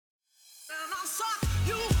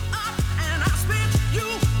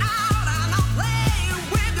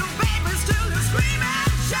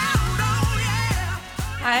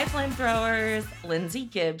Hi, flamethrowers. Lindsay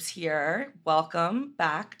Gibbs here. Welcome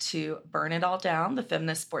back to Burn It All Down, the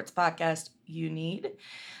feminist sports podcast you need.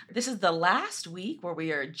 This is the last week where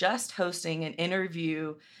we are just hosting an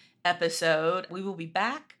interview episode. We will be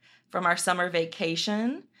back from our summer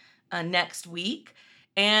vacation next week.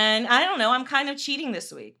 And I don't know, I'm kind of cheating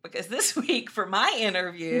this week because this week for my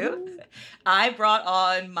interview, I brought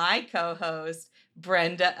on my co-host,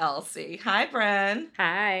 Brenda Elsey. Hi, Bren.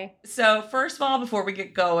 Hi. So first of all, before we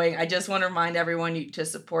get going, I just want to remind everyone to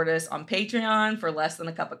support us on Patreon for less than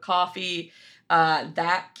a cup of coffee.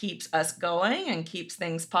 That keeps us going and keeps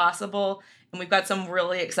things possible. And we've got some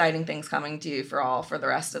really exciting things coming to you for the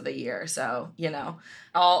rest of the year. So,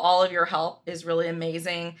 all of your help is really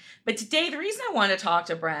amazing. But today, the reason I want to talk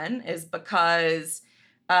to Bren is because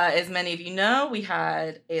as many of you know, we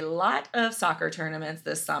had a lot of soccer tournaments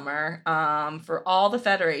this summer for all the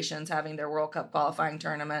federations having their World Cup qualifying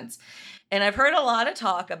tournaments. And I've heard a lot of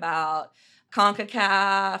talk about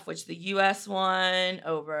CONCACAF, which the U.S. won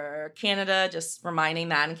over Canada, just reminding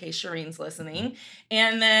that in case Shireen's listening.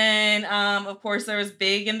 And then, of course, there was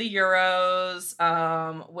big in the Euros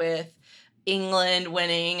with England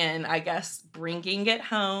winning and I guess bringing it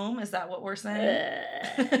home. Is that what we're saying?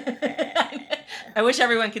 I wish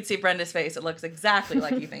everyone could see Brenda's face. It looks exactly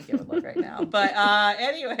like you think it would look right now. But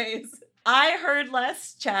anyways, I heard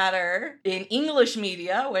less chatter in English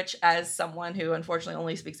media, which as someone who unfortunately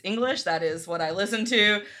only speaks English, that is what I listen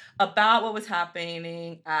to, about what was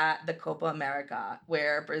happening at the Copa America,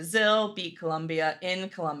 where Brazil beat Colombia in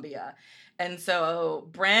Colombia. And so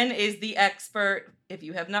Bren is the expert. If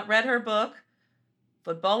you have not read her book,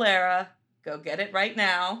 Football Era, go get it right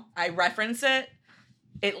now. I reference it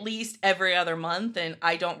at least every other month, and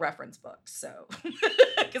I don't reference books, so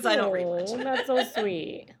because I don't read much. That's so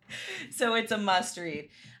sweet. So it's a must read.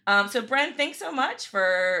 So Bren, thanks so much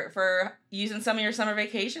for using some of your summer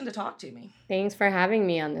vacation to talk to me. Thanks for having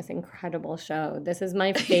me on this incredible show. This is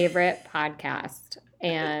my favorite podcast,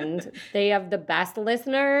 and they have the best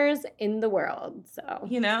listeners in the world. So,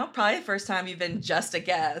 probably the first time you've been just a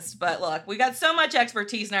guest. But look, we got so much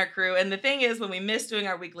expertise in our crew. And the thing is, when we miss doing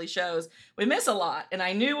our weekly shows, we miss a lot. And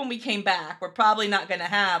I knew when we came back, we're probably not going to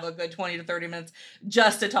have a good 20 to 30 minutes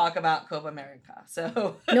just to talk about Copa America.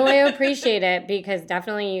 So no, I appreciate it because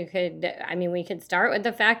definitely we could start with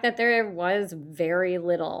the fact that there was very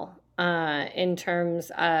little in terms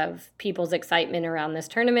of people's excitement around this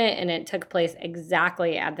tournament, and it took place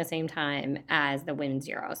exactly at the same time as the Women's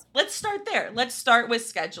Euros. Let's start there. Let's start with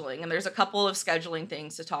scheduling, and there's a couple of scheduling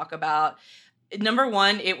things to talk about. Number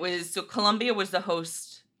one, Colombia was the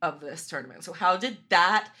host of this tournament. So how did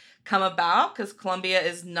that come about? Because Colombia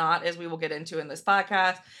is not, as we will get into in this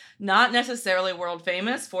podcast, not necessarily world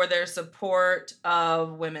famous for their support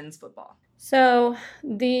of women's football. So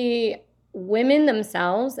the women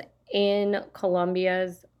themselves in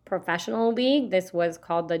Colombia's professional league, this was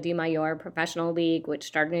called the Di Mayor Professional League, which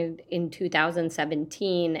started in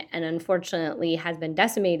 2017 and unfortunately has been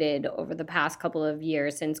decimated over the past couple of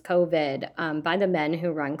years since COVID by the men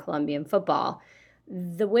who run Colombian football.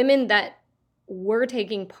 The women that were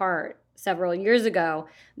taking part several years ago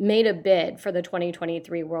made a bid for the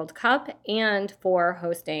 2023 World Cup and for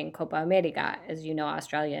hosting Copa America. As you know,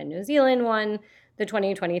 Australia and New Zealand won the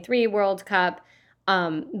 2023 World Cup.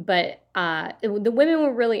 But the women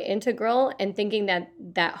were really integral in thinking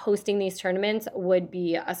that hosting these tournaments would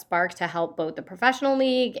be a spark to help both the professional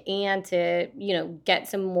league and to, get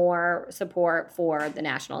some more support for the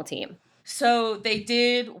national team. So they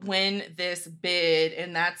did win this bid,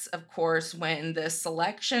 and that's, of course, when the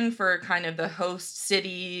selection for kind of the host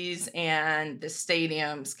cities and the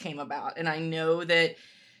stadiums came about. And I know that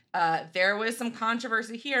there was some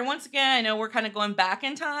controversy here. And once again, I know we're kind of going back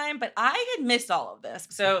in time, but I had missed all of this.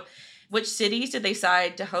 So which cities did they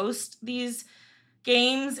decide to host these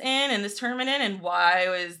games in and this tournament in, and why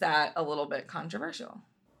was that a little bit controversial?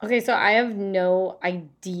 Okay, so I have no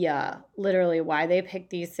idea literally why they picked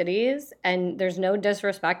these cities, and there's no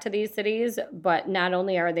disrespect to these cities, but not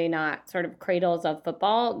only are they not sort of cradles of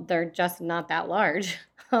football, they're just not that large.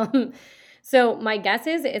 So my guess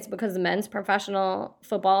is it's because the men's professional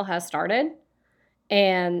football has started,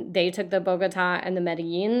 and they took the Bogota and the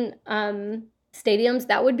Medellin stadiums.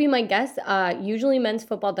 That would be my guess. Usually men's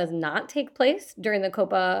football does not take place during the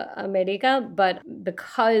Copa America, but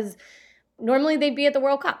because normally they'd be at the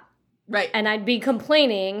World Cup. Right. And I'd be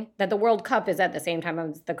complaining that the World Cup is at the same time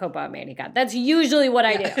as the Copa America. That's usually what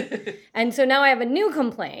I do. And so now I have a new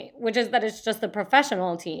complaint, which is that it's just the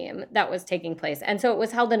professional team that was taking place. And so it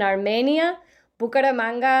was held in Armenia,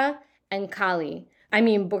 Bucaramanga, and Cali. I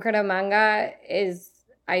mean, Bucaramanga is,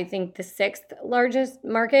 I think the sixth largest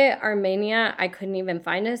market. Armenia, I couldn't even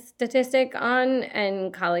find a statistic on,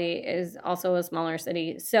 and Cali is also a smaller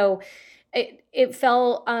city. So it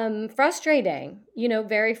felt frustrating,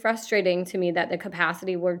 very frustrating to me that the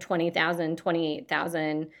capacity were 20,000,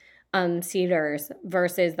 28,000 seaters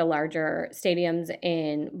versus the larger stadiums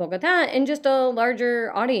in Bogota and just a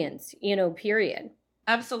larger audience, period.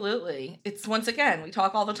 Absolutely. It's once again, we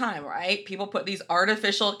talk all the time, right? People put these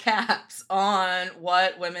artificial caps on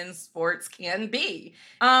what women's sports can be.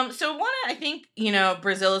 I think,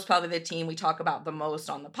 Brazil is probably the team we talk about the most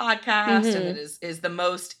on the podcast, and it is the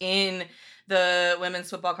most in the women's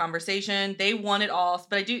football conversation. They won it all,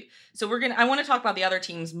 but I want to talk about the other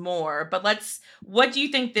teams more, but what do you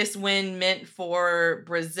think this win meant for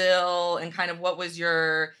Brazil, and kind of what was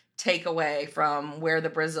your takeaway from where the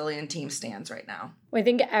Brazilian team stands right now? I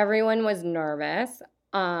think everyone was nervous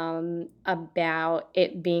about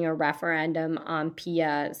it being a referendum on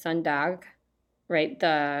Pia Sundhage, right?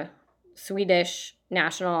 The Swedish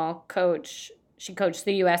national coach. She coached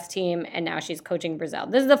the U.S. team, and now she's coaching Brazil.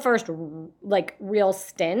 This is the first, real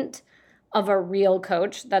stint of a real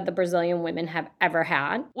coach that the Brazilian women have ever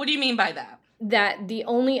had. What do you mean by that? That the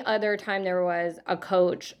only other time there was a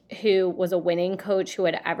coach who was a winning coach who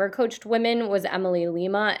had ever coached women was Emily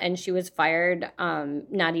Lima, and she was fired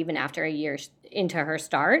not even after a year into her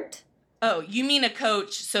start. Oh, you mean a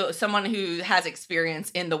coach, so someone who has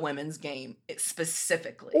experience in the women's game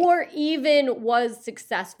specifically. Or even was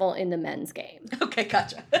successful in the men's game. Okay,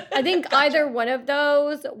 gotcha. I think either one of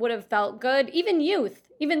those would have felt good.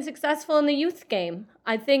 Even successful in the youth game.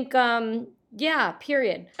 I think,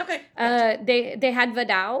 period. Okay. Gotcha. They had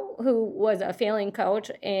Vidal, who was a failing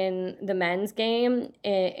coach in the men's game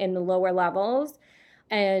in the lower levels.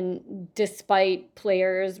 And despite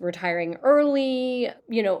players retiring early,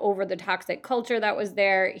 over the toxic culture that was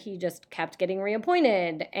there, he just kept getting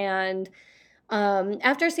reappointed. And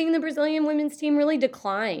after seeing the Brazilian women's team really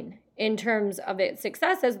decline in terms of its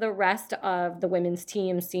success as the rest of the women's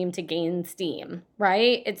team seemed to gain steam,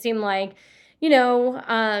 right? It seemed like,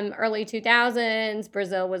 early 2000s,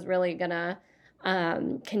 Brazil was really going to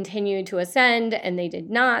continue to ascend, and they did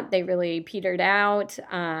not. They really petered out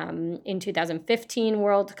in 2015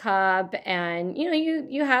 World Cup, and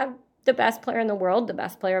you have the best player in the world, the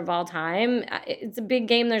best player of all time. It's a big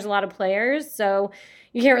game. There's a lot of players, so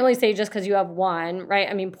you can't really say just because you have one, right?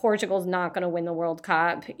 I mean, Portugal's not going to win the World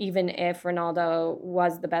Cup, even if Ronaldo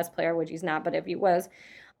was the best player, which he's not, but if he was.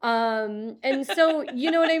 And so, you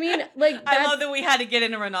know what I mean? I love that we had to get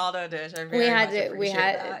into Ronaldo dish. But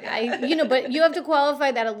you have to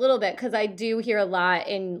qualify that a little bit, because I do hear a lot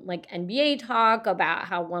in NBA talk about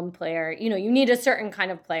how one player, you need a certain kind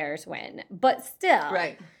of players win, but still,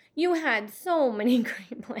 right. You had so many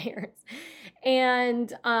great players. And,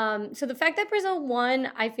 so the fact that Brazil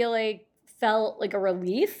won, I feel like felt like a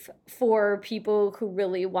relief for people who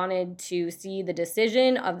really wanted to see the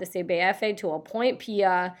decision of the CBF to appoint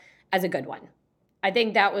Pia as a good one. I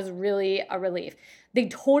think that was really a relief. They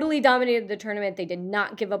totally dominated the tournament. They did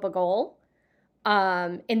not give up a goal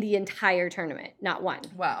in the entire tournament. Not one.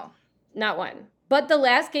 Wow. Not one. But the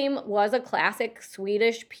last game was a classic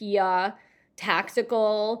Swedish Pia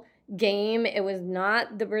tactical game. It was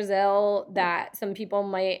not the Brazil that some people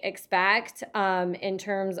might expect in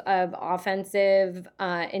terms of offensive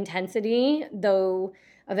intensity, though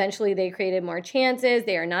eventually they created more chances.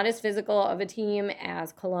 They are not as physical of a team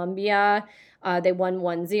as Colombia. They won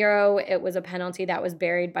 1-0. It was a penalty that was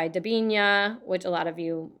buried by Debinha, which a lot of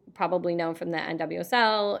you probably know from the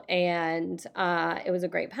NWSL, and it was a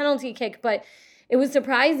great penalty kick, but it was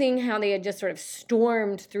surprising how they had just sort of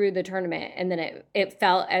stormed through the tournament, and then it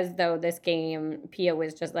felt as though this game, Pia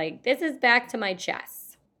was just like, this is back to my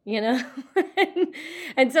chest, and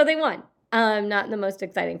so they won. Not in the most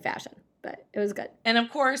exciting fashion, but it was good. And of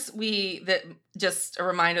course, just a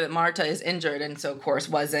reminder that Marta is injured, and so of course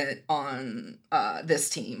wasn't on this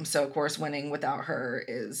team. So of course, winning without her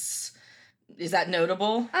is that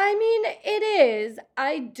notable? I mean, it is.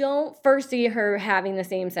 I don't foresee her having the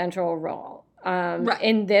same central role. Right.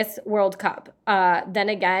 In this World Cup. Then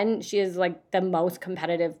again, she is like the most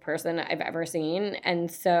competitive person I've ever seen.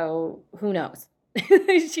 And so who knows?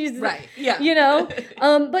 She's right. Yeah.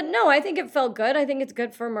 But no, I think it felt good. I think it's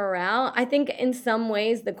good for morale. I think in some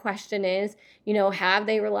ways the question is, have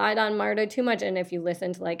they relied on Marta too much? And if you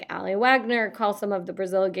listen to Ali Wagner call some of the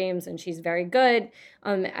Brazil games, and she's very good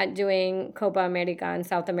at doing Copa America and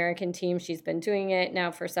South American teams. She's been doing it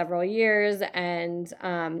now for several years, and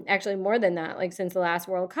actually more than that, since the last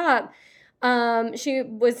World Cup. She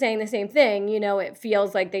was saying the same thing. You know, it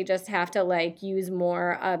feels like they just have to like use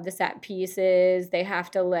more of the set pieces. They have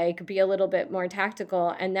to like be a little bit more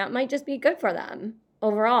tactical, and that might just be good for them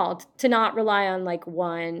overall to not rely on like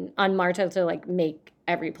on Marta to like make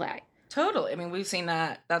every play. Totally. I mean, we've seen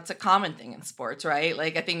that. That's a common thing in sports, right?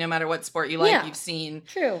 Like, I think no matter what sport you like, you've seen,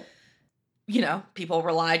 true, people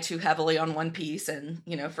rely too heavily on one piece and,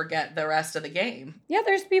 forget the rest of the game. Yeah,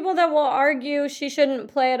 there's people that will argue she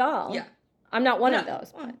shouldn't play at all. Yeah. I'm not one of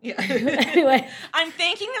those. Yeah. Anyway. I'm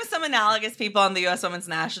thinking of some analogous people on the U.S. women's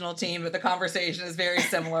national team, but the conversation is very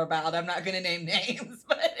similar about. I'm not going to name names,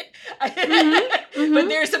 but but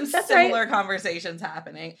there's some similar conversations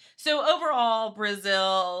happening. So overall,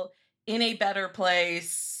 Brazil in a better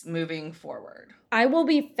place moving forward. I will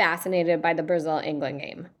be fascinated by the Brazil-England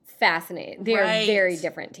game. Fascinated. They are very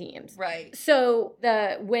different teams. Right. So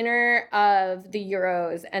the winner of the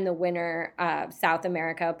Euros and the winner of South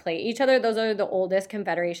America play each other. Those are the oldest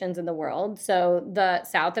confederations in the world. So the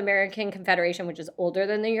South American Confederation, which is older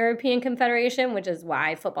than the European Confederation, which is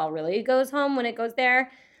why football really goes home when it goes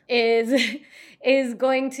there, is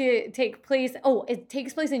going to take place. Oh, it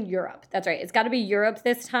takes place in Europe. That's right. It's got to be Europe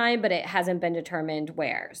this time, but it hasn't been determined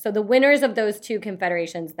where. So the winners of those two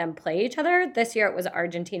confederations then play each other. This year it was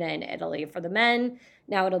Argentina and Italy for the men.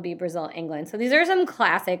 Now it'll be Brazil, England. So these are some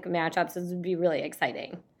classic matchups. This would be really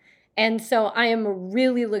exciting. And so I am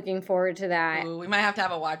really looking forward to that. Ooh, we might have to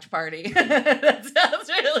have a watch party. That sounds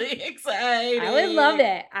really exciting. I would love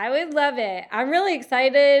it. I'm really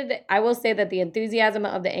excited. I will say that the enthusiasm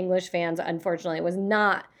of the English fans, unfortunately,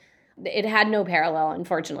 it had no parallel,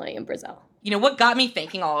 unfortunately, in Brazil. What got me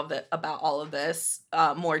thinking about all of this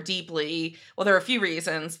more deeply? Well, there are a few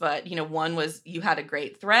reasons, but, one was you had a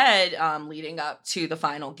great thread leading up to the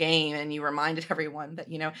final game, and you reminded everyone that,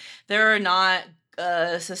 there are not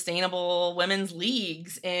sustainable women's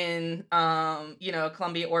leagues in,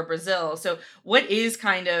 Colombia or Brazil. So what is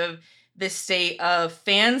kind of the state of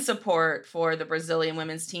fan support for the Brazilian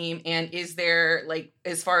women's team? And is there, like,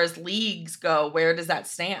 as far as leagues go, where does that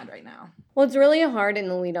stand right now? Well, it's really hard in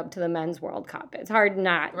the lead up to the Men's World Cup. It's hard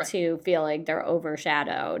not to feel like they're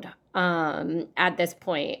overshadowed at this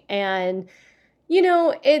point. And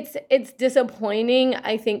it's disappointing.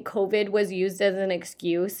 I think COVID was used as an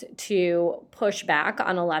excuse to push back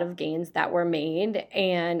on a lot of gains that were made.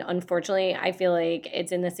 And unfortunately, I feel like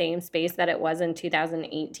it's in the same space that it was in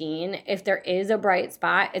 2018. If there is a bright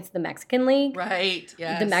spot, it's the Mexican League. Right,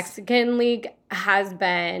 yes. The Mexican League has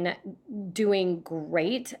been doing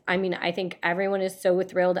great. I mean, I think everyone is so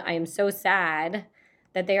thrilled. I am so sad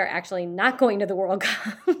that they are actually not going to the World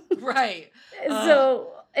Cup. Right. So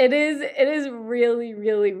it is really,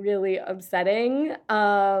 really, really upsetting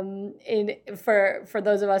for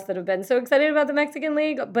those of us that have been so excited about the Mexican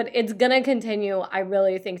League, but it's going to continue, I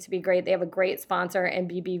really think, to be great. They have a great sponsor in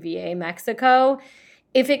BBVA Mexico.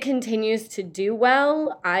 If it continues to do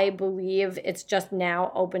well, I believe it's just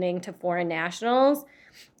now opening to foreign nationals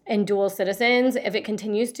and dual citizens. If it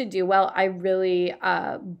continues to do well, I really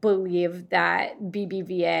believe that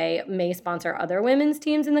BBVA may sponsor other women's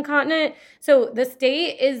teams in the continent. So the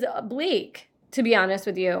state is bleak, to be honest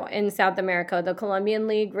with you, in South America. The Colombian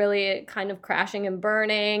League really kind of crashing and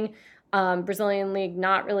burning. Brazilian League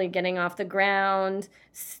not really getting off the ground.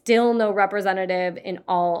 Still no representative in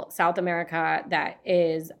all South America that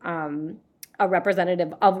is a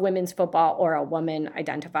representative of women's football or a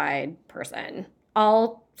woman-identified person.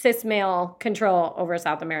 All cis male control over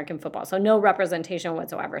South American football. So no representation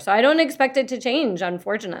whatsoever. So I don't expect it to change,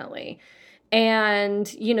 unfortunately. And,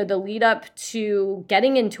 the lead up to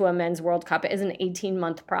getting into a men's World Cup is an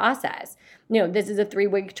 18-month process. This is a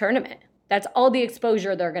 3-week tournament. That's all the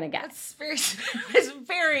exposure they're going to get. It's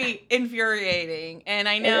very infuriating. And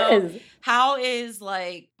I know how is,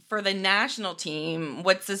 like, for the national team,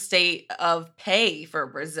 what's the state of pay for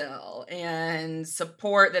Brazil and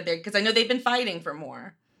support that because I know they've been fighting for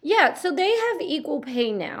more. Yeah, so they have equal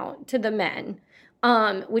pay now to the men,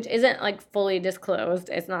 which isn't like fully disclosed.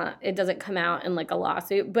 It doesn't come out in like a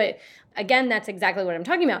lawsuit. But again, that's exactly what I'm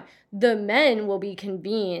talking about. The men will be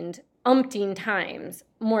convened umpteen times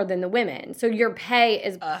more than the women. So your pay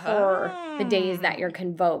is per the days that you're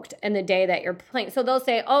convoked and the day that you're playing. So they'll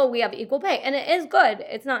say, oh, we have equal pay. And it is good.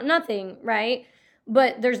 It's not nothing, right?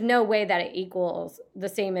 But there's no way that it equals the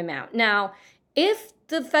same amount. Now, if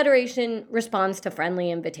the federation responds to friendly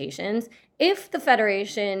invitations, if the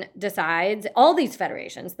federation decides, all these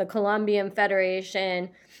federations, the Colombian Federation,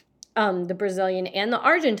 the Brazilian and the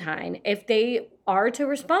Argentine, if they are to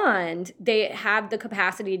respond, they have the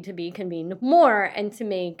capacity to be convened more and to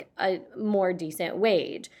make a more decent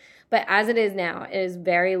wage. But as it is now, it is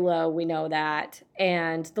very low. We know that.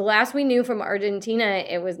 And the last we knew from Argentina,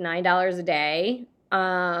 it was $9 a day.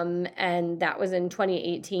 And that was in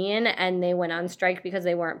 2018. And they went on strike because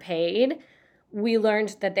they weren't paid. We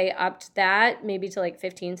learned that they upped that maybe to like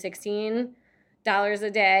 $15, $16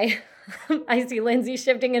 a day. I see Lindsay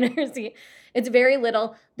shifting in her seat. It's very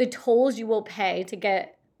little. The tolls you will pay to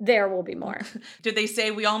get there will be more. Did they say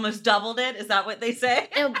we almost doubled it? Is that what they say?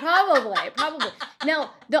 Probably. Now,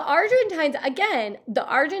 the Argentines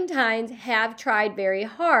have tried very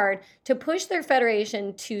hard to push their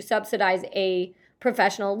federation to subsidize a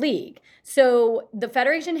professional league. So the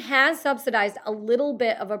federation has subsidized a little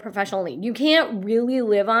bit of a professional league. You can't really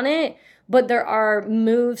live on it, but there are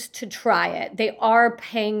moves to try it. They are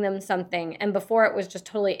paying them something. And before it was just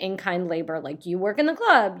totally in-kind labor. Like you work in the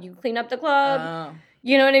club, you clean up the club. Oh.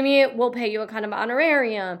 You know what I mean? We'll pay you a kind of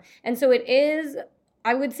honorarium. And so it is,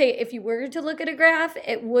 I would say if you were to look at a graph,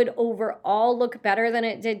 it would overall look better than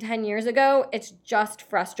it did 10 years ago. It's just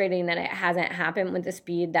frustrating that it hasn't happened with the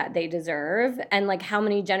speed that they deserve. And like how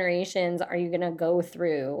many generations are you going to go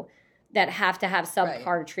through that have to have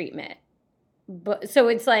subpar treatment? But so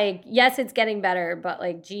it's like, yes, it's getting better, but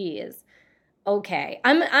like, geez, okay.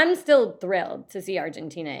 I'm still thrilled to see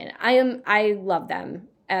Argentina in. I love them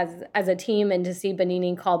as a team, and to see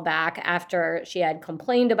Benini called back after she had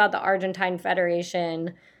complained about the Argentine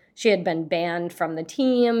Federation. She had been banned from the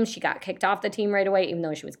team. She got kicked off the team right away, even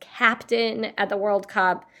though she was captain at the World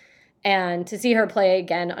Cup. And to see her play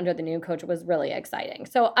again under the new coach was really exciting.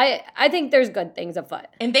 So I think there's good things afoot.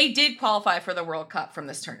 And they did qualify for the World Cup from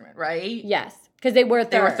this tournament, right? Yes, because they were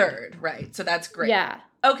third. They were third, right. So that's great. Yeah.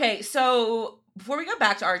 Okay, so before we go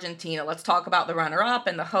back to Argentina, let's talk about the runner-up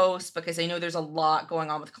and the host, because I know there's a lot going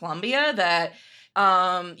on with Colombia that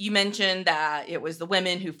you mentioned that it was the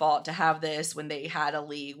women who fought to have this when they had a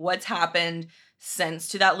league. What's happened since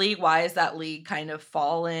to that league? Why has that league kind of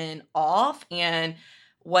fallen off? And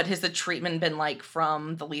what has the treatment been like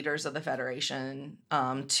from the leaders of the federation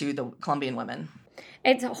to the Colombian women?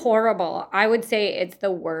 It's horrible. I would say it's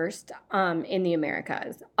the worst in the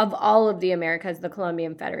Americas. Of all of the Americas, the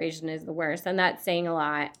Colombian Federation is the worst, and that's saying a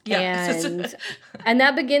lot. Yeah. And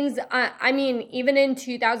that begins, I mean, even in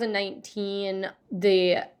 2019,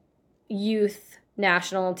 the youth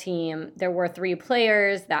national team, there were 3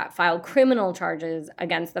 players that filed criminal charges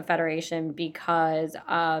against the Federation because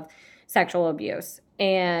of sexual abuse.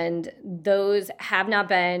 And those have not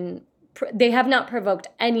been... They have not provoked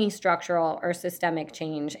any structural or systemic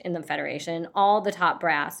change in the Federation. All the top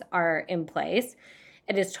brass are in place.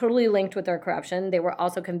 It is totally linked with their corruption. They were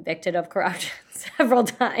also convicted of corruption several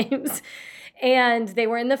times. And they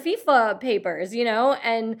were in the FIFA papers, you know,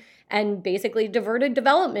 and basically diverted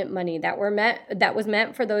development money that was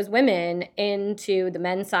meant for those women into the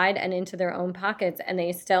men's side and into their own pockets. And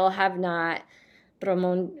they still have not...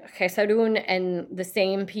 Ramon Gesarun and the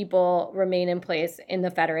same people remain in place in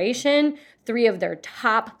the Federation. 3 of their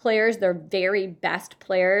top players, their very best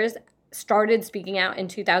players, started speaking out in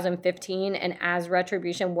 2015, and as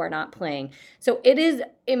retribution, were not playing. So it is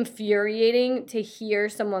infuriating to hear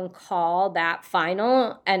someone call that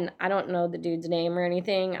final, and I don't know the dude's name or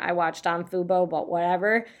anything. I watched on Fubo, but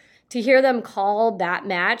whatever. To hear them call that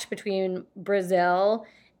match between Brazil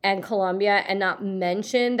and Colombia and not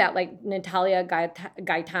mention that, like, Natalia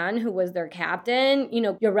Gaitan, who was their captain, you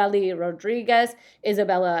know, Yoreli Rodriguez,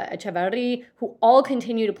 Isabella Echeverri, who all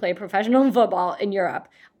continue to play professional football in Europe,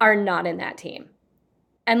 are not in that team.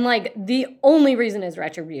 And, like, the only reason is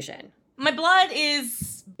retribution. My blood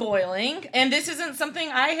is boiling, and this isn't something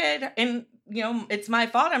I had, and, you know, it's my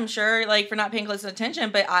fault, I'm sure, like, for not paying close attention,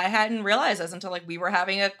 but I hadn't realized this until, like, we were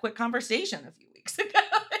having a quick conversation a few weeks ago.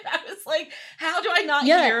 Like, how do I not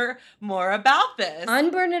hear more about this? On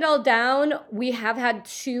Burn It All Down, we have had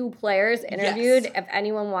 2 players interviewed. Yes. If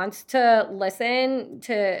anyone wants to listen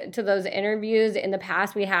to those interviews, in the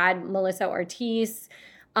past we had Melissa Ortiz,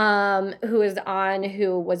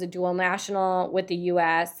 who was a dual national with the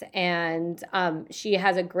U.S., and she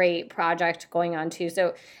has a great project going on too.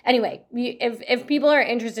 So anyway, if people are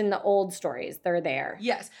interested in the old stories, they're there.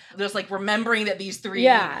 Yes. There's like remembering that these 3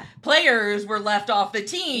 players were left off the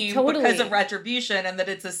team because of retribution, and that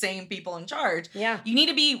it's the same people in charge. Yeah. You need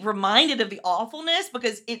to be reminded of the awfulness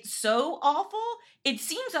because it's so awful. It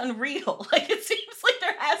seems unreal. Like, it seems like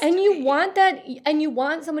there has to be. And you want that, and you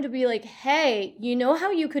want someone to be like, hey, you know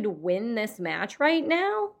how you could win this match right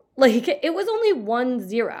now? Like, it was only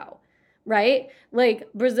 1-0, right?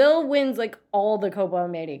 Like, Brazil wins, like, all the Copa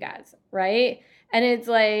Americas, right? And it's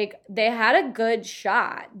like, they had a good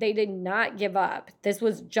shot. They did not give up. This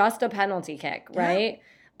was just a penalty kick, right?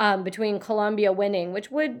 between Colombia winning,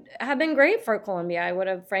 which would have been great for Colombia. I would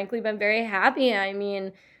have frankly been very happy. I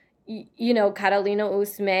mean, you know, Carolina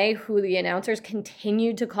Usme, who the announcers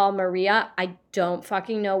continued to call Maria. I don't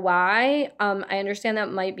fucking know why. I understand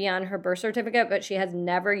that might be on her birth certificate, but she has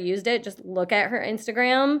never used it. Just look at her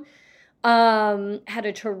Instagram. Had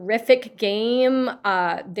a terrific game.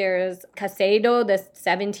 There's Caicedo, this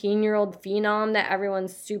 17-year-old phenom that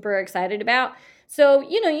everyone's super excited about. So,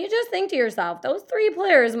 you know, you just think to yourself, those 3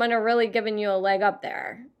 players might have really given you a leg up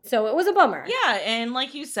there. So it was a bummer. Yeah, and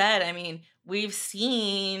like you said, I mean, we've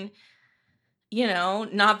seen, you know,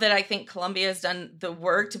 not that I think Colombia has done the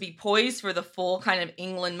work to be poised for the full kind of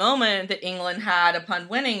England moment that England had upon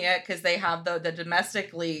winning it, because they have the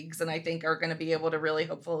domestic leagues, and I think are going to be able to really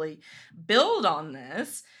hopefully build on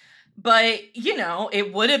this. But, you know,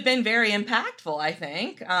 it would have been very impactful, I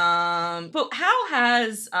think. But how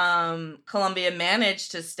has Colombia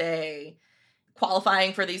managed to stay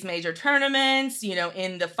qualifying for these major tournaments, you know,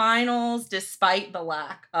 in the finals, despite the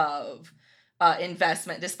lack of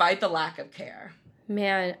investment, despite the lack of care?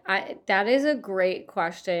 Man, that is a great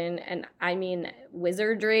question. And I mean,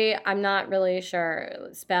 wizardry, I'm not really sure.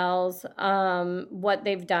 Spells, what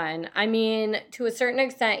they've done. I mean, to a certain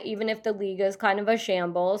extent, even if the league is kind of a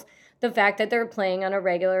shambles, the fact that they're playing on a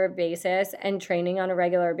regular basis and training on a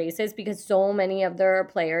regular basis, because so many of their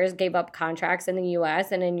players gave up contracts in the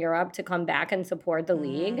US and in Europe to come back and support the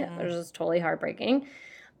league, which is totally heartbreaking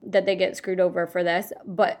that they get screwed over for this.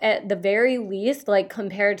 But at the very least, like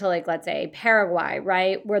compared to, like, let's say Paraguay,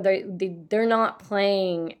 right, where they're not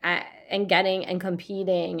playing and getting and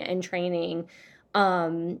competing and training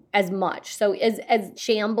as much. So as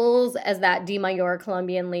shambles as that Di Mayor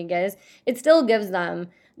Colombian league is, it still gives them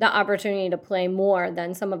the opportunity to play more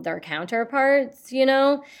than some of their counterparts, you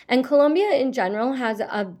know? And Colombia in general has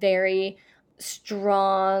a very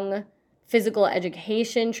strong physical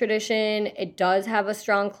education tradition. It does have a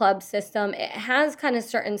strong club system. It has kind of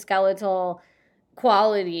certain skeletal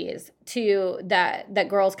qualities to that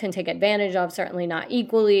girls can take advantage of, certainly not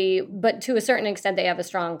equally, but to a certain extent they have a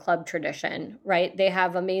strong club tradition, right? They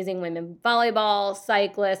have amazing women volleyball,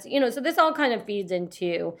 cyclists, you know, so this all kind of feeds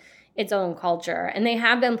into its own culture. And they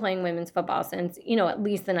have been playing women's football since, you know, at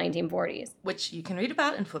least the 1940s. Which you can read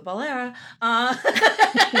about in Football Era. Have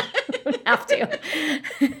to.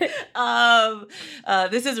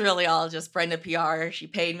 This is really all just Brenda PR. She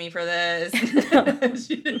paid me for this. Do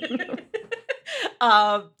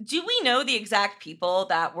we know the exact people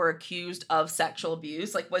that were accused of sexual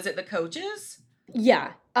abuse? Like, was it the coaches?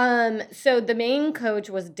 Yeah. So the main coach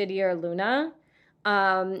was Didier Luna,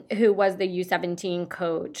 who was the U17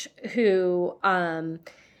 coach, who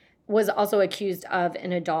was also accused of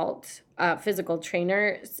an adult physical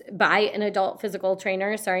trainer,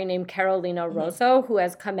 named Carolina Rosso, who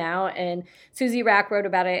has come out, and Susie Rack wrote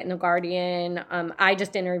about it in The Guardian. I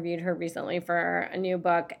just interviewed her recently for a new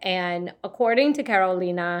book, and according to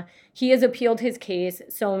Carolina, he has appealed his case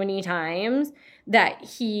so many times that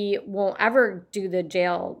he won't ever do the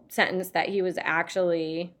jail sentence that he was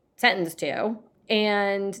actually sentenced to.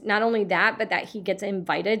 And not only that, but that he gets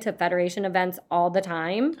invited to Federation events all the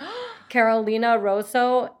time. Carolina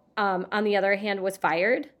Rosso, on the other hand, was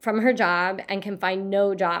fired from her job and can find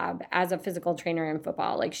no job as a physical trainer in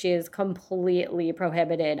football. Like, she is completely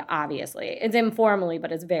prohibited, obviously. It's informally,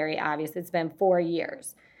 but it's very obvious. It's been 4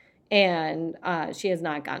 years. And she has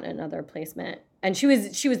not gotten another placement. And she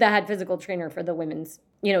was the head physical trainer for the women's,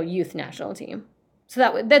 you know, youth national team.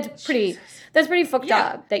 So that's pretty fucked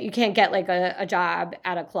up that you can't get like a job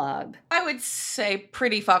at a club. I would say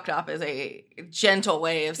pretty fucked up is a gentle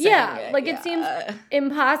way of saying it. Like it seems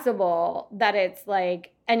impossible that it's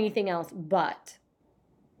like anything else but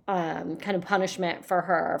kind of punishment for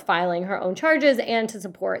her filing her own charges and to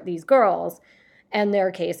support these girls and their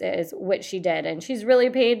cases, which she did. And she's really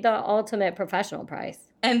paid the ultimate professional price.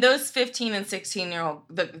 And those 15 and 16-year-old,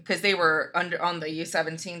 because they were on the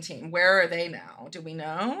U17 team, where are they now? Do we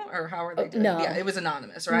know? Or how are they doing? No. Yeah, it was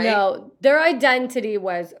anonymous, right? No, their identity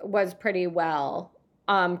was pretty well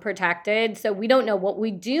protected. So we don't know. What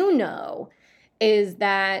we do know is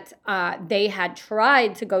that they had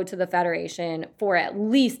tried to go to the Federation for at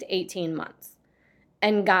least 18 months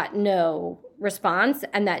and got no response,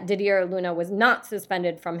 and that Didier Luna was not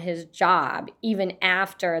suspended from his job even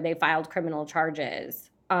after they filed criminal charges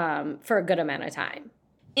for a good amount of time.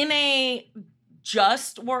 In a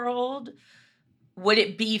just world, would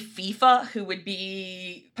it be FIFA who would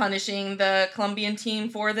be punishing the Colombian team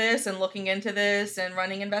for this and looking into this and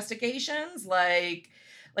running investigations? Like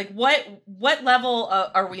what level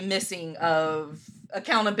are we missing of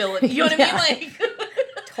accountability? You know what I mean? Like,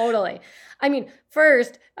 totally. I mean,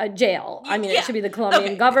 first, jail. I mean, Yeah. it should be the Colombian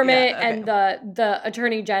Okay. government Yeah, okay. and the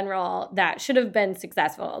attorney general that should have been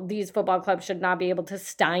successful. These football clubs should not be able to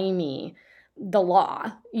stymie the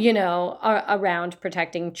law, around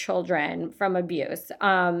protecting children from abuse.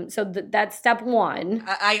 So that's step one.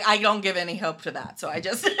 I don't give any hope to that. So I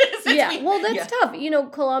just That's tough.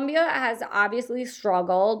 Colombia has obviously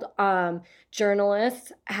struggled.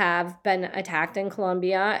 Journalists have been attacked in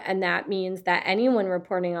Colombia, and that means that anyone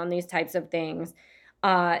reporting on these types of things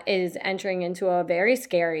is entering into a very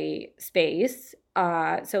scary space.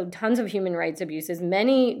 So tons of human rights abuses.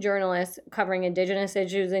 Many journalists covering indigenous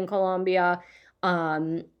issues in Colombia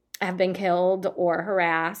have been killed or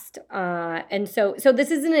harassed. And so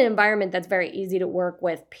this isn't an environment that's very easy to work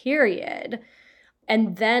with, period.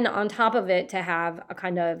 And then on top of it, to have a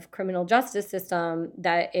kind of criminal justice system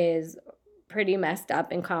that is pretty messed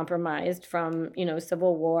up and compromised from,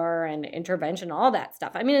 civil war and intervention, all that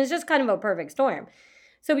stuff. I mean, it's just kind of a perfect storm.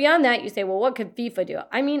 So beyond that, you say, well, what could FIFA do?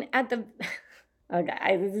 I mean, okay,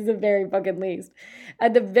 this is the very fucking least.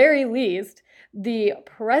 At the very least, the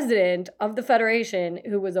president of the federation,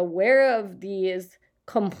 who was aware of these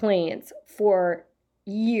complaints for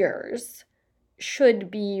years,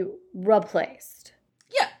 should be replaced.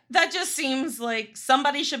 Yeah, that just seems like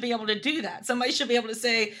somebody should be able to do that. Somebody should be able to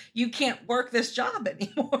say, you can't work this job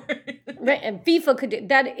anymore. Right, and FIFA could do,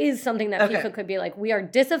 that is something that FIFA could be like, we are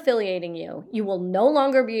disaffiliating you. You will no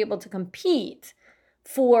longer be able to compete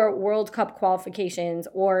for World Cup qualifications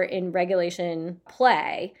or in regulation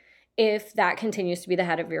play if that continues to be the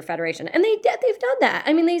head of your federation. And they've done that.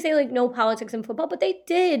 I mean, they say like no politics in football, but they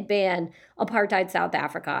did ban apartheid South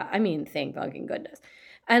Africa. I mean, thank fucking goodness.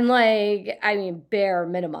 And bare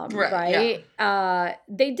minimum, right? Yeah.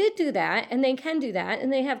 They did do that, and they can do that,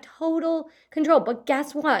 and they have total control. But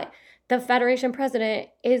guess what? The federation president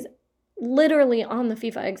is literally on the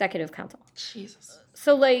FIFA Executive Council. Jesus.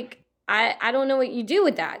 So, I don't know what you do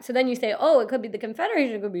with that. So then you say, oh, it could be the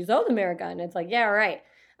Confederation, it could be South America. And it's like, yeah, right.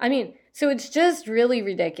 I mean, so it's just really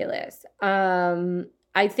ridiculous.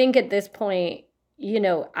 I think at this point,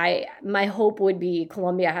 my hope would be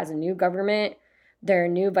Colombia has a new government. Their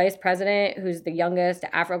new vice president, who's the youngest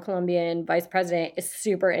Afro-Colombian vice president, is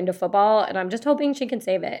super into football. And I'm just hoping she can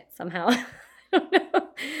save it somehow. I don't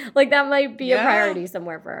know. That might be a priority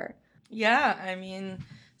somewhere for her. Yeah, I mean,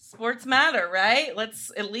 sports matter, right?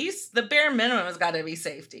 Let's, at least the bare minimum has got to be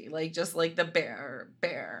safety. Just the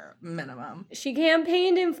bare minimum. She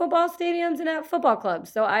campaigned in football stadiums and at football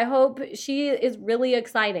clubs. So I hope she is really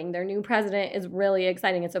exciting. Their new president is really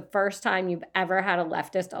exciting. It's the first time you've ever had a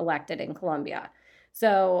leftist elected in Colombia.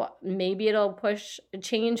 So maybe it'll push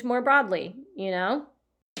change more broadly,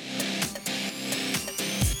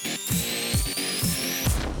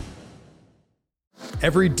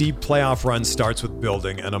 Every deep playoff run starts with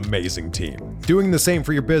building an amazing team. Doing the same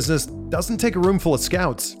for your business doesn't take a room full of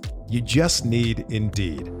scouts. You just need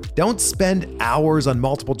Indeed. Don't spend hours on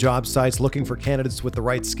multiple job sites looking for candidates with the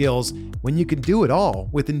right skills when you can do it all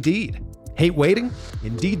with Indeed. Hate waiting?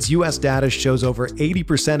 Indeed's US data shows over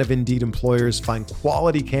 80% of Indeed employers find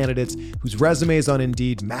quality candidates whose resumes on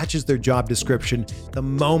Indeed matches their job description the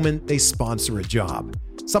moment they sponsor a job.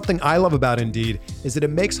 Something I love about Indeed is that it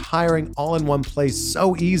makes hiring all in one place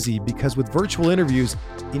so easy because with virtual interviews,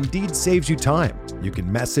 Indeed saves you time. You can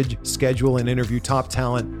message, schedule, and interview top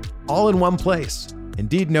talent all in one place.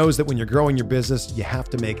 Indeed knows that when you're growing your business, you have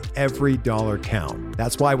to make every dollar count.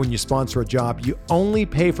 That's why when you sponsor a job, you only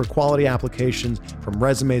pay for quality applications from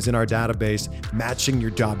resumes in our database matching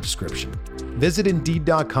your job description. Visit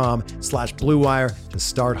Indeed.com/Blue Wire to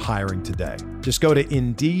start hiring today. Just go to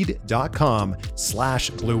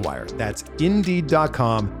Indeed.com/Blue Wire. That's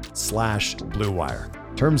Indeed.com/Blue Wire.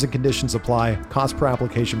 Terms and conditions apply. Cost per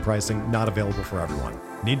application pricing not available for everyone.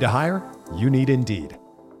 Need to hire? You need Indeed.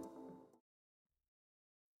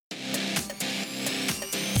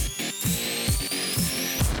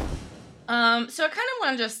 So I kind of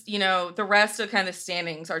want to just, the rest of kind of the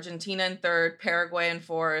standings, Argentina in third, Paraguay in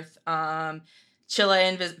fourth, Chile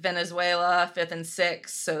and Venezuela, 5th and 6th.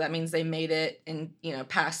 So that means they made it in,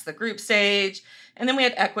 past the group stage. And then we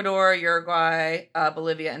had Ecuador, Uruguay,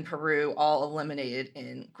 Bolivia, and Peru all eliminated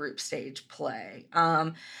in group stage play.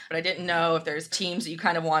 But I didn't know if there's teams that you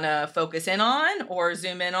kind of want to focus in on or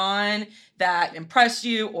zoom in on that impressed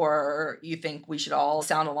you or you think we should all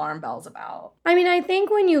sound alarm bells about. I mean, I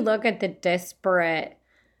think when you look at the disparate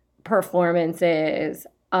performances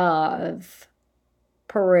of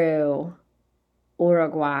Peru,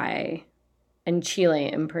 Uruguay, and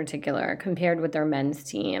Chile in particular, compared with their men's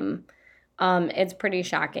team, it's pretty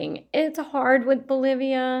shocking. It's hard with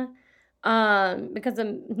Bolivia. because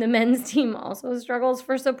the men's team also struggles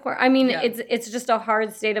for support. I mean, it's just a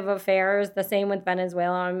hard state of affairs. The same with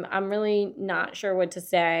Venezuela. I'm really not sure what to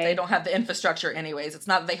say. They don't have the infrastructure anyways. It's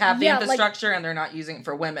not that they have the infrastructure and they're not using it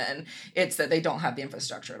for women. It's that they don't have the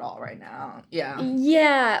infrastructure at all right now. Yeah.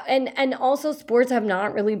 Yeah, and also sports have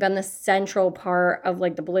not really been the central part of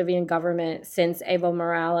like the Bolivian government since Evo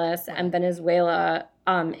Morales, and Venezuela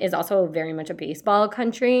is also very much a baseball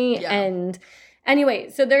country. Yeah. And anyway,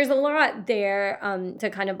 so there's a lot there to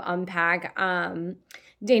kind of unpack.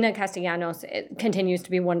 Dana Castellanos continues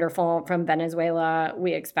to be wonderful from Venezuela.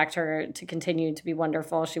 We expect her to continue to be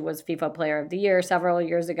wonderful. She was FIFA Player of the Year several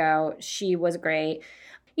years ago. She was great.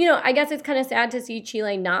 You know, I guess it's kind of sad to see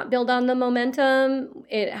Chile not build on the momentum.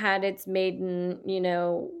 It had its maiden,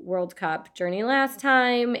 World Cup journey last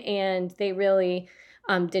time, and they really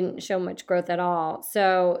didn't show much growth at all.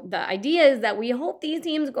 So the idea is that we hope these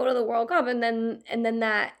teams go to the World Cup, and then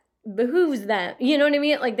that behooves them. You know what I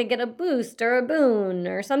mean? Like they get a boost or a boon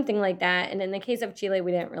or something like that. And in the case of Chile,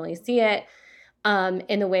 we didn't really see it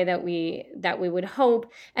in the way that we would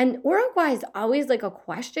hope. And Uruguay is always like a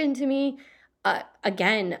question to me.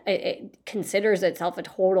 Again, it considers itself a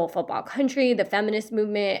total football country. The feminist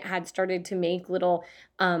movement had started to make little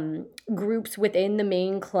groups within the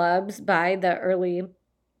main clubs by the early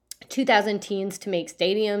 2000 teens to make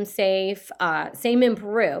stadiums safe. Same in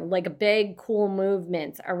Peru, like big, cool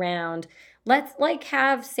movements around let's like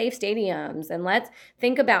have safe stadiums and let's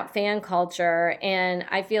think about fan culture. And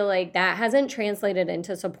I feel like that hasn't translated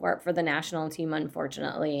into support for the national team,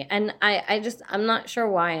 unfortunately. And I'm not sure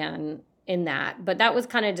why in that, but that was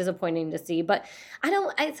kind of disappointing to see. But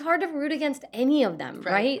it's hard to root against any of them,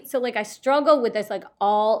 right? So like I struggle with this like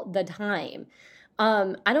all the time.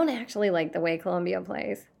 I don't actually like the way Colombia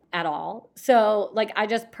plays at all. So like I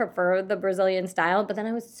just prefer the Brazilian style, but then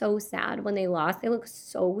I was so sad when they lost. They looked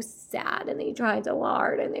so sad and they tried so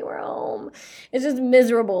hard and they were home. It's just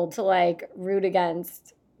miserable to like root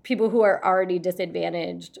against people who are already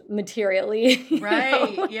disadvantaged materially.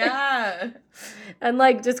 Right, yeah. And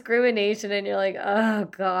like discrimination, and you're like, oh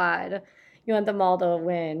God, you want them all to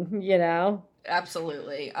win,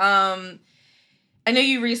 Absolutely. I know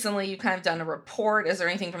you've kind of done a report. Is there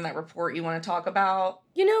anything from that report you want to talk about?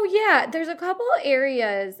 Yeah, there's a couple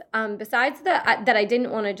areas besides that I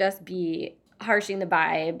didn't want to just be harshing the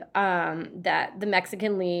vibe, that the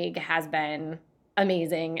Mexican League has been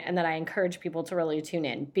amazing and that I encourage people to really tune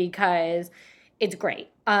in because it's great.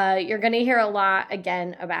 You're going to hear a lot,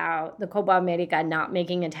 again, about the Copa America not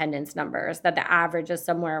making attendance numbers, that the average is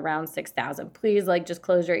somewhere around 6,000. Please, just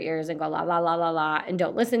close your ears and go la, la, la, la, la, and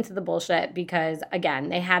don't listen to the bullshit because, again,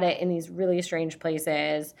 they had it in these really strange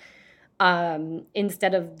places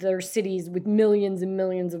instead of their cities with millions and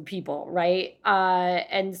millions of people, right?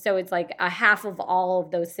 And so it's like a half of all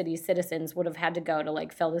of those cities' citizens would have had to go to,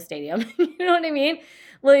 fill the stadium. You know what I mean?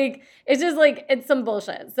 It's just, it's some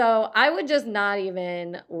bullshit. So I would just not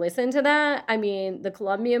even listen to that. I mean, the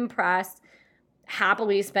Colombian press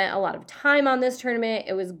happily spent a lot of time on this tournament.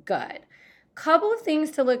 It was good. Couple of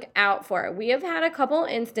things to look out for. We have had a couple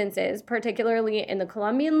instances, particularly in the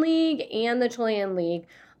Colombian League and the Chilean League,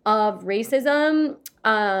 of racism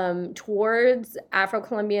towards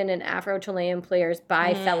Afro-Colombian and Afro-Chilean players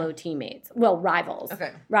by fellow teammates. Well, rivals.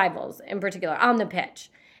 Okay. Rivals in particular on the pitch.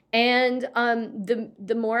 And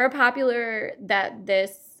the more popular that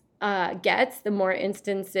this gets, the more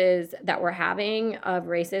instances that we're having of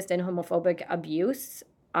racist and homophobic abuse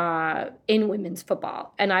in women's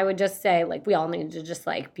football. And I would just say, we all need to just,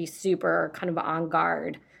 be super kind of on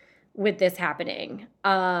guard with this happening.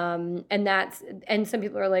 And some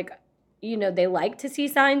people are like, they like to see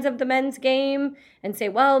signs of the men's game and say,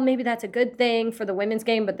 well, maybe that's a good thing for the women's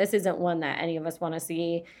game, but this isn't one that any of us want to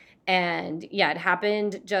see. And yeah, it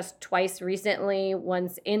happened just twice recently,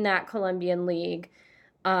 once in that Colombian league.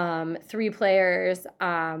 3 players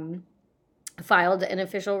filed an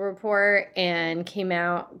official report and came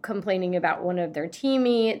out complaining about one of their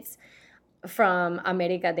teammates from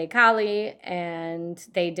América de Cali, and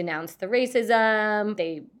they denounced the racism.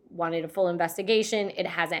 They wanted a full investigation. It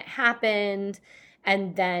hasn't happened.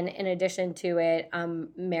 And then in addition to it,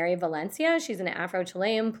 Mary Valencia, she's an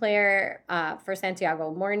Afro-Chilean player for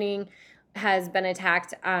Santiago Morning, has been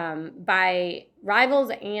attacked by rivals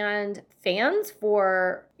and fans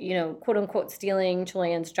for, quote unquote, stealing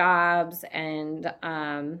Chileans' jobs, and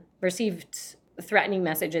received threatening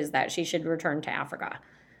messages that she should return to Africa.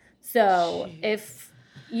 So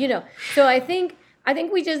so I think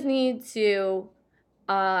we just need to,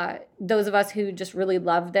 those of us who just really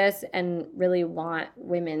love this and really want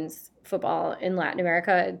women's football in Latin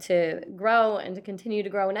America to grow and to continue to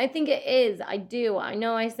grow. And I think it is. I do. I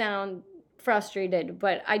know I sound frustrated,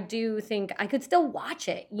 but I do think I could still watch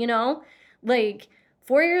it, you know? Like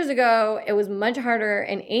 4 years ago, it was much harder,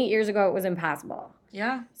 and 8 years ago, it was impossible.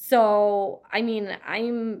 Yeah. So, I mean,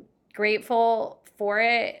 I'm grateful for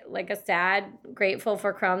it, like a sad, grateful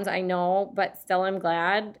for crumbs, I know, but still I'm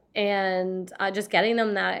glad. And just getting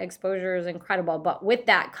them that exposure is incredible. But with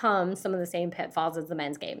that comes some of the same pitfalls as the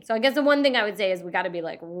men's game. So I guess the one thing I would say is we got to be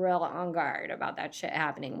like real on guard about that shit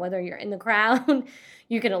happening. Whether you're in the crowd,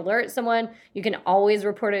 you can alert someone. You can always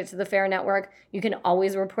report it to the Fair Network. You can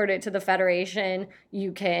always report it to the Federation.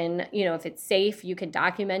 You can, you know, if it's safe, you can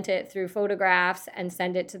document it through photographs and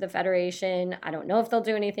send it to the Federation. I don't know if they'll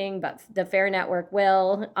do anything, but the Fair Network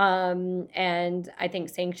will. And I think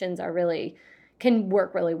sanctions can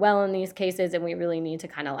work really well in these cases, and we really need to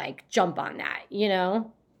kind of like jump on that, you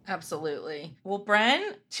know? Absolutely. Well,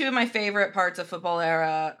 Bren, two of my favorite parts of Football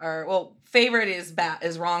Era are, well, favorite is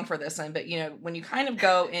wrong for this one, but you know, when you kind of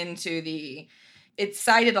go into it's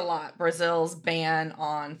cited a lot, Brazil's ban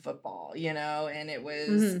on football, you know, and it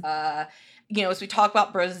was, you know, as we talk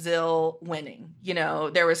about Brazil winning, you know,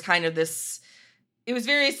 there was kind of this, it was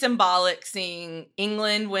very symbolic seeing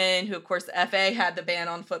England win, who, of course, the FA had the ban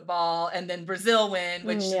on football, and then Brazil win,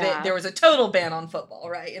 which there was a total ban on football,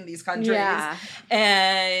 right, in these countries. Yeah.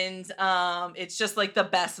 And it's just like the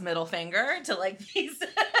best middle finger to like these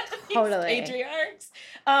patriarchs.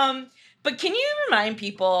 But can you remind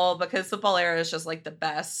people, because Football Era is just like the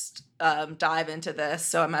best dive into this,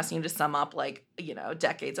 so I'm asking you to sum up like, you know,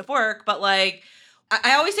 decades of work, but like,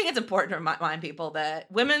 I always think it's important to remind people that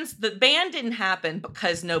the ban didn't happen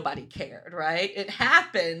because nobody cared, right? It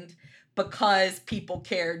happened because people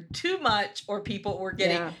cared too much, or people were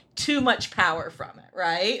getting too much power from it,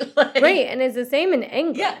 right? Like, right, and it's the same in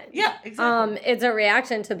England. Yeah, exactly. It's a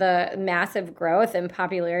reaction to the massive growth and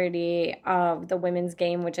popularity of the women's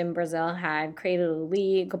game, which in Brazil had created a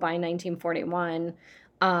league by 1941.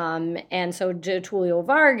 And so Getulio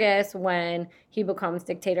Vargas, when he becomes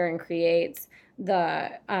dictator and creates the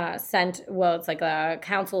it's like a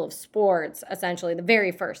council of sports, essentially the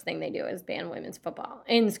very first thing they do is ban women's football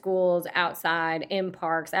in schools, outside, in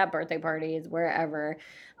parks, at birthday parties, wherever.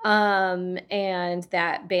 And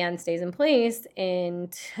that ban stays in place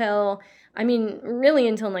until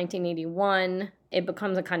 1981. It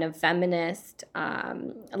becomes a kind of feminist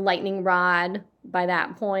lightning rod by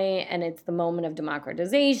that point, and it's the moment of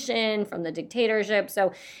democratization from the dictatorship.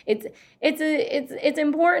 So it's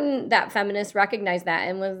important that feminists recognize that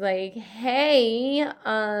and was like, hey,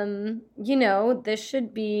 you know, this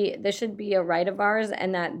should be a right of ours,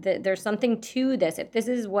 and that there's something to this. If this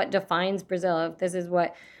is what defines Brazil, if this is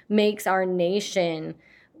what makes our nation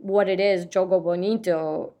what it is, Jogo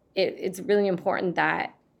Bonito, it's really important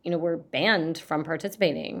that, you know, we're banned from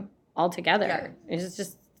participating altogether. Yeah.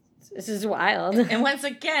 This is wild. And once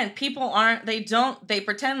again, people they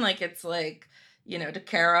pretend like it's like, you know, to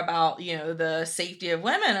care about, you know, the safety of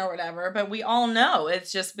women or whatever, but we all know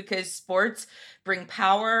it's just because sports bring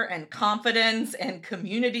power and confidence and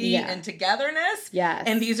community and togetherness. Yes.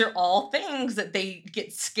 And these are all things that they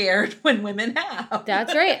get scared when women have.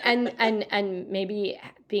 That's right. And maybe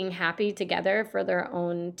being happy together for their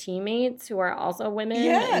own teammates who are also women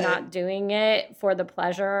and not doing it for the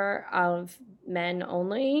pleasure of men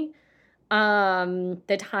only.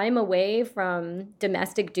 The time away from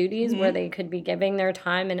domestic duties where they could be giving their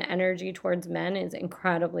time and energy towards men is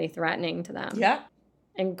incredibly threatening to them. Yeah.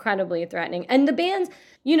 Incredibly threatening. And the bans,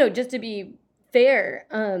 you know, just to be fair,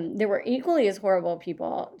 there were equally as horrible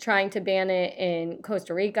people trying to ban it in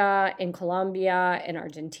Costa Rica, in Colombia, in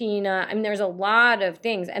Argentina. I mean, there's a lot of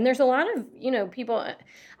things. And there's a lot of, you know, people.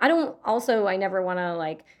 I never want to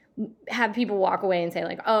like have people walk away and say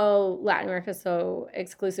like, oh, Latin America is so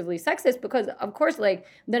exclusively sexist, because of course, like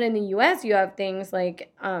then in the US you have things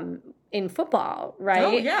like in football, right?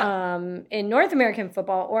 Oh, yeah. In North American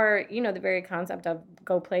football, or, you know, the very concept of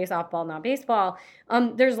go play softball, not baseball.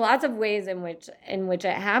 There's lots of ways in which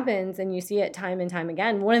it happens, and you see it time and time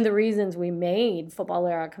again. One of the reasons we made Football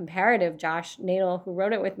Era comparative, Josh Nadel, who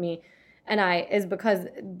wrote it with me, and I, is because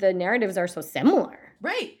the narratives are so similar.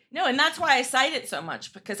 Right. No, and that's why I cite it so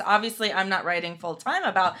much, because obviously I'm not writing full time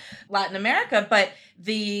about Latin America, but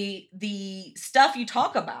the stuff you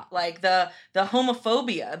talk about, like the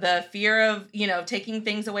homophobia, the fear of, you know, taking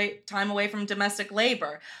time away from domestic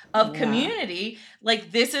labor, of community,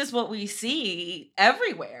 like this is what we see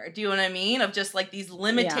everywhere. Do you know what I mean? Of just like these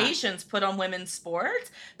limitations put on women's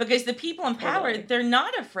sports, because the people in power, they're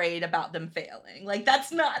not afraid about them failing. Like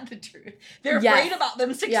that's not the truth. They're afraid about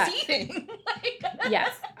them succeeding. Like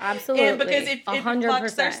Yes, absolutely. And because it 100%.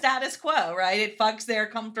 fucks their status quo, right? It fucks their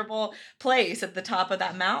comfortable place at the top of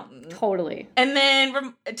that mountain. Totally. And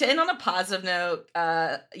then to end on a positive note,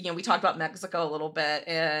 we talked about Mexico a little bit,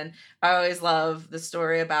 and I always love the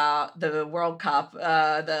story about the World Cup,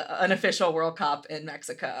 the unofficial World Cup in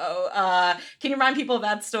Mexico. Can you remind people of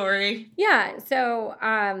that story? Yeah. So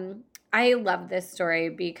I love this story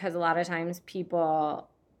because a lot of times people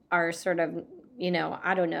are sort of,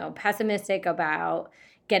 I don't know, pessimistic about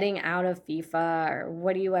getting out of FIFA, or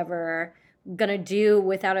what are you ever gonna do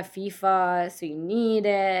without a FIFA, so you need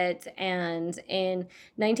it. And in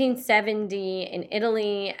 1970 in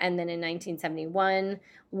Italy, and then in 1971,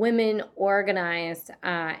 women organized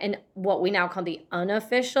in what we now call the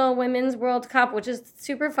unofficial Women's World Cup, which is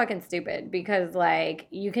super fucking stupid because, like,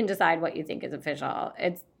 you can decide what you think is official.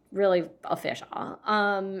 It's really official.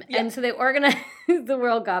 And so they organized the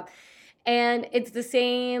World Cup. And it's the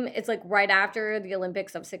same, it's like right after the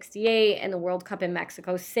Olympics of 68 and the World Cup in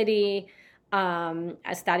Mexico City. Estadio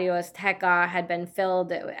Azteca had been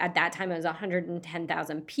filled. At that time, it was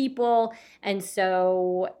 110,000 people. And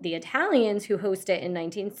so the Italians who host it in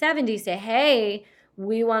 1970 say, hey,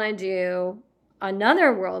 we want to do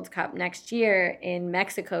another World Cup next year in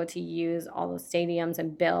Mexico to use all those stadiums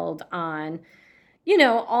and build on,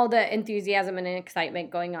 all the enthusiasm and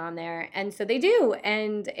excitement going on there. And so they do.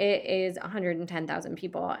 And it is 110,000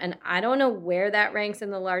 people. And I don't know where that ranks in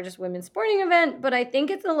the largest women's sporting event, but I think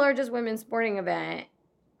it's the largest women's sporting event.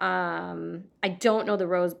 I don't know the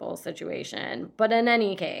Rose Bowl situation, but in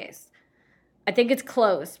any case, I think it's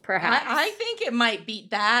close, perhaps. I think it might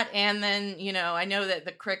beat that. And then, I know that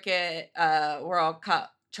the Cricket World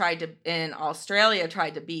Cup in Australia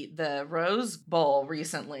tried to beat the Rose Bowl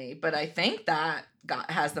recently, but I think that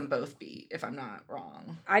has them both beat, if I'm not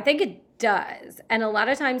wrong. I think it does. And a lot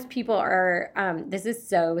of times people are, this is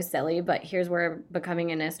so silly, but here's where becoming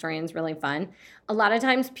an historian is really fun. A lot of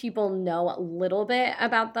times people know a little bit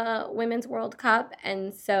about the Women's World Cup,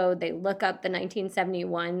 and so they look up the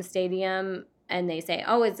 1971 stadium and they say,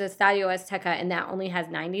 oh, it's Estadio Azteca, and that only has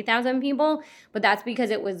 90,000 people. But that's because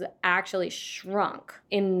it was actually shrunk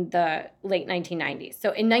in the late 1990s.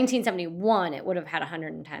 So in 1971, it would have had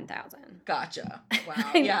 110,000. Gotcha. Wow.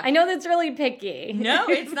 Yeah. I know that's really picky. No,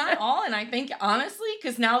 it's not all. And I think, honestly,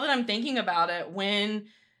 because now that I'm thinking about it, when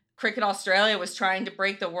Cricket Australia was trying to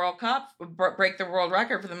break the World world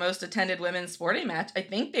record for the most attended women's sporting match, I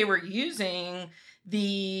think they were using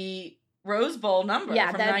the Rose Bowl number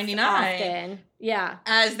from 99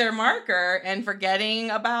 as their marker and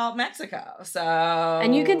forgetting about Mexico. So,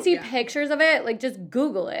 and you can see pictures of it, like just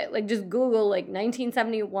Google it, like just Google like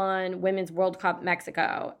 1971 Women's World Cup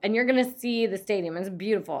Mexico, and you're gonna see the stadium. It's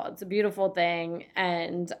beautiful. It's a beautiful thing.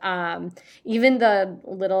 And even the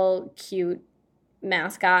little cute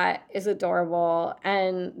mascot is adorable,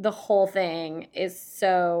 and the whole thing is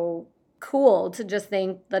so cool to just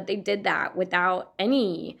think that they did that without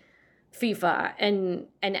any FIFA and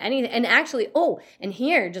anything. And actually, and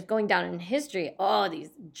here, just going down in history, these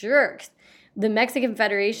jerks, the Mexican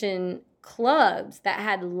Federation clubs that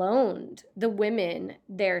had loaned the women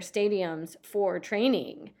their stadiums for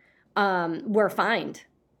training were fined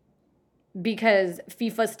because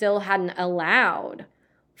FIFA still hadn't allowed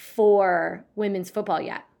for women's football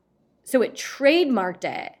yet. So it trademarked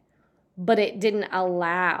it, but it didn't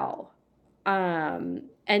allow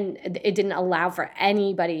and it didn't allow for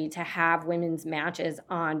anybody to have women's matches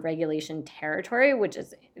on regulation territory, which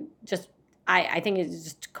is just, I think is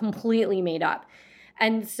just completely made up.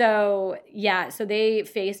 And so, so they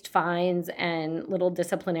faced fines and little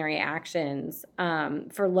disciplinary actions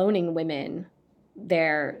for loaning women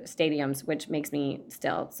their stadiums, which makes me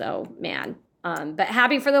still so mad. But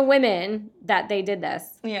happy for the women that they did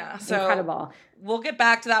this. Yeah. So incredible. We'll get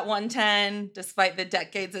back to that 110 despite the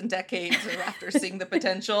decades and decades after seeing the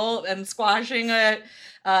potential and squashing it.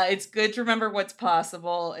 It's good to remember what's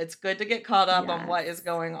possible. It's good to get caught up on what is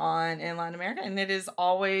going on in Latin America. And it is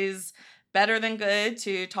always better than good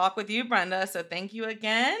to talk with you, Brenda. So thank you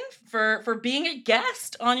again for being a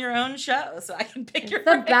guest on your own show so I can pick your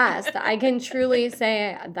brain. The best. I can truly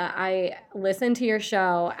say that I listen to your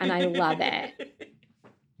show and I love it.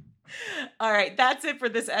 All right, that's it for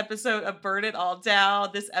this episode of Burn It All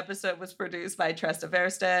Down. This episode was produced by Tresta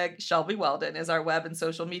Versteg. Shelby Weldon is our web and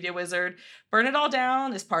social media wizard. Burn It All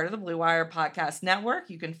Down is part of the Blue Wire Podcast Network.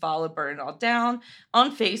 You can follow Burn It All Down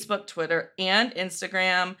on Facebook, Twitter, and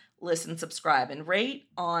Instagram. Listen, subscribe, and rate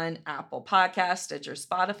on Apple Podcasts, Stitcher,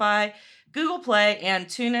 Spotify, Google Play, and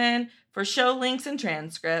TuneIn. For show links and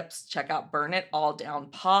transcripts, check out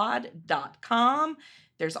burnitalldownpod.com.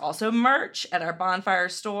 There's also merch at our Bonfire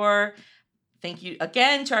store. Thank you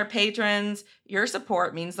again to our patrons. Your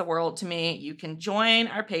support means the world to me. You can join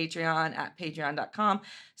our Patreon at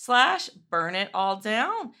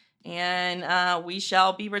patreon.com/burnitalldown. And we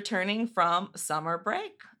shall be returning from summer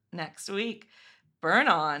break next week. Burn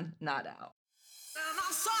on, not out.